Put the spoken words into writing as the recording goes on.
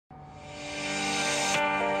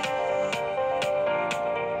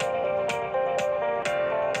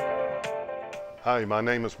Hi, my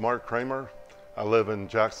name is Mark Kramer. I live in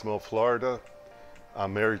Jacksonville, Florida.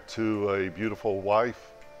 I'm married to a beautiful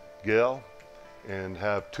wife, Gail, and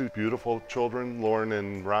have two beautiful children, Lauren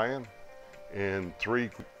and Ryan, and three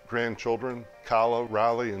grandchildren, Kyla,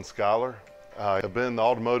 Riley, and Skylar. I have been in the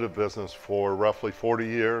automotive business for roughly 40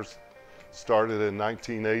 years. Started in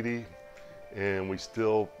 1980, and we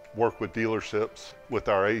still work with dealerships with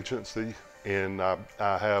our agency. And I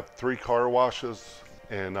have 3 car washes,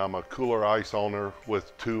 and I'm a Kooler Ice owner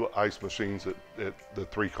with 2 ice machines at the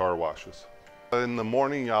 3 car washes. In the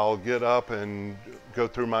morning, I'll get up and go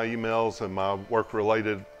through my emails and my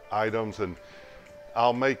work-related items, and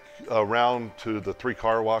I'll make a round to the 3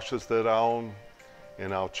 car washes that I own,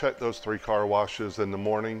 and I'll check those 3 car washes in the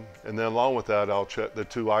morning. And then along with that, I'll check the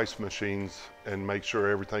 2 ice machines and make sure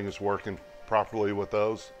everything is working properly with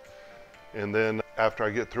those. And then after I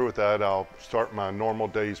get through with that, I'll start my normal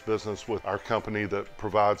day's business with our company that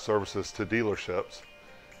provides services to dealerships.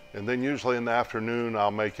 And then usually in the afternoon, I'll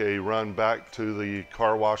make a run back to the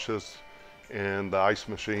car washes and the ice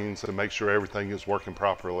machines to make sure everything is working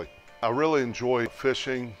properly. I really enjoy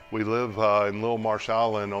fishing. We live in Little Marsh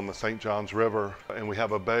Island on the St. Johns River, and we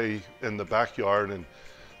have a bay in the backyard, and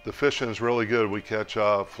the fishing is really good. We catch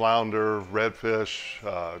flounder,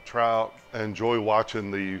 redfish, trout. I enjoy watching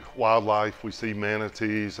the wildlife. We see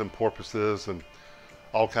manatees and porpoises and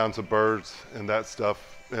all kinds of birds and that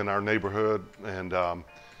stuff in our neighborhood. And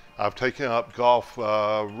I've taken up golf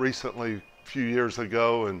recently, a few years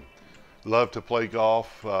ago, and love to play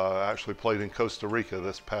golf. I actually played in Costa Rica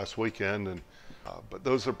this past weekend. And but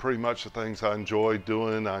those are pretty much the things I enjoy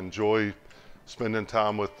doing. I enjoy spending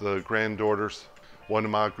time with the granddaughters. One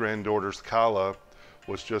of my granddaughters, Kyla,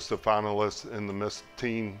 was just a finalist in the Miss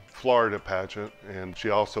Teen Florida pageant, and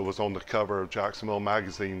she also was on the cover of Jacksonville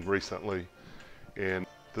magazine recently. And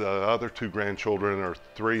the other 2 grandchildren are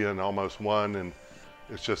 3 and almost 1, and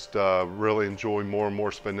it's just really enjoy more and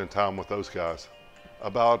more spending time with those guys.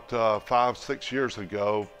 About 5-6 years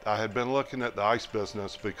ago, I had been looking at the ice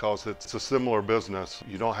business because it's a similar business.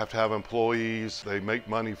 You don't have to have employees. They make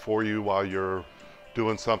money for you while you're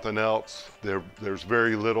doing something else. There's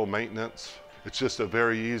very little maintenance. It's just a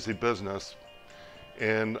very easy business.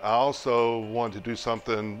 And I also wanted to do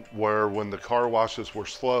something where when the car washes were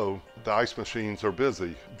slow, the ice machines are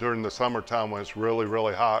busy. During the summertime when it's really,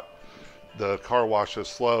 really hot, the car wash is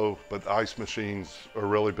slow, but the ice machines are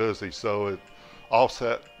really busy. So it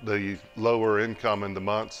offset the lower income in the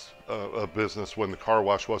months of business when the car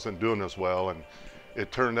wash wasn't doing as well. And it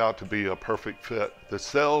turned out to be a perfect fit. The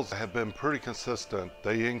sales have been pretty consistent.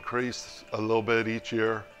 They increase a little bit each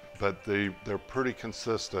year, but they're pretty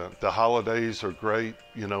consistent. The holidays are great.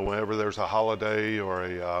 You know, whenever there's a holiday or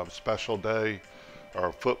a special day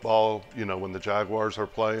or football, you know, when the Jaguars are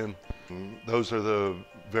playing, those are the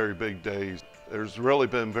very big days. There's really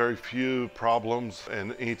been very few problems,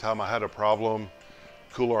 and anytime I had a problem,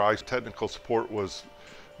 Kooler Ice technical support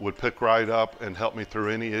would pick right up and help me through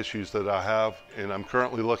any issues that I have. And I'm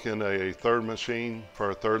currently looking at a 3rd machine for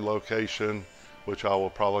a 3rd location, which I will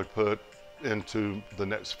probably put into the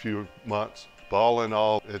next few months. But all in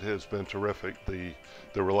all, it has been terrific, the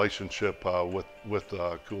relationship with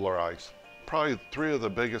Kooler Ice. Probably 3 of the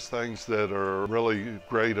biggest things that are really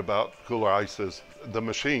great about Kooler Ice is the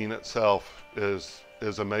machine itself is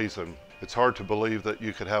amazing. It's hard to believe that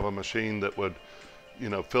you could have a machine that would, you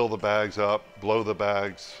know, fill the bags up, blow the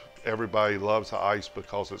bags. Everybody loves the ice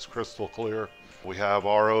because it's crystal clear. We have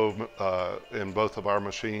RO in both of our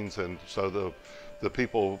machines, and so the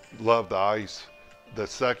people love the ice. The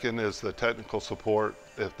second is the technical support.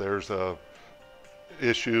 If there's a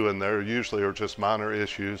issue, and there usually are just minor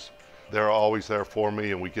issues, they're always there for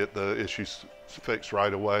me, and we get the issues fixed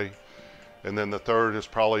right away. And then the 3rd is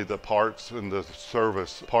probably the parts and the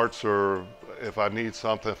service. Parts are, if I need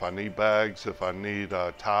something, if I need bags, if I need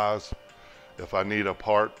ties, if I need a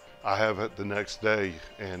part, I have it the next day.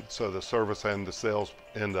 And so the service and the sales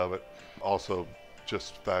end of it also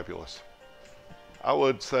just fabulous. I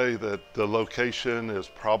would say that the location is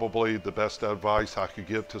probably the best advice I could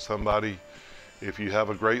give to somebody. If you have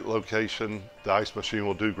a great location, the ice machine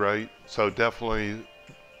will do great. So definitely,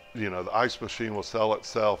 you know, the ice machine will sell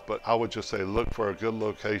itself, but I would just say look for a good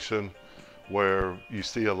location where you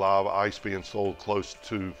see a lot of ice being sold close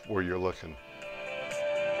to where you're looking.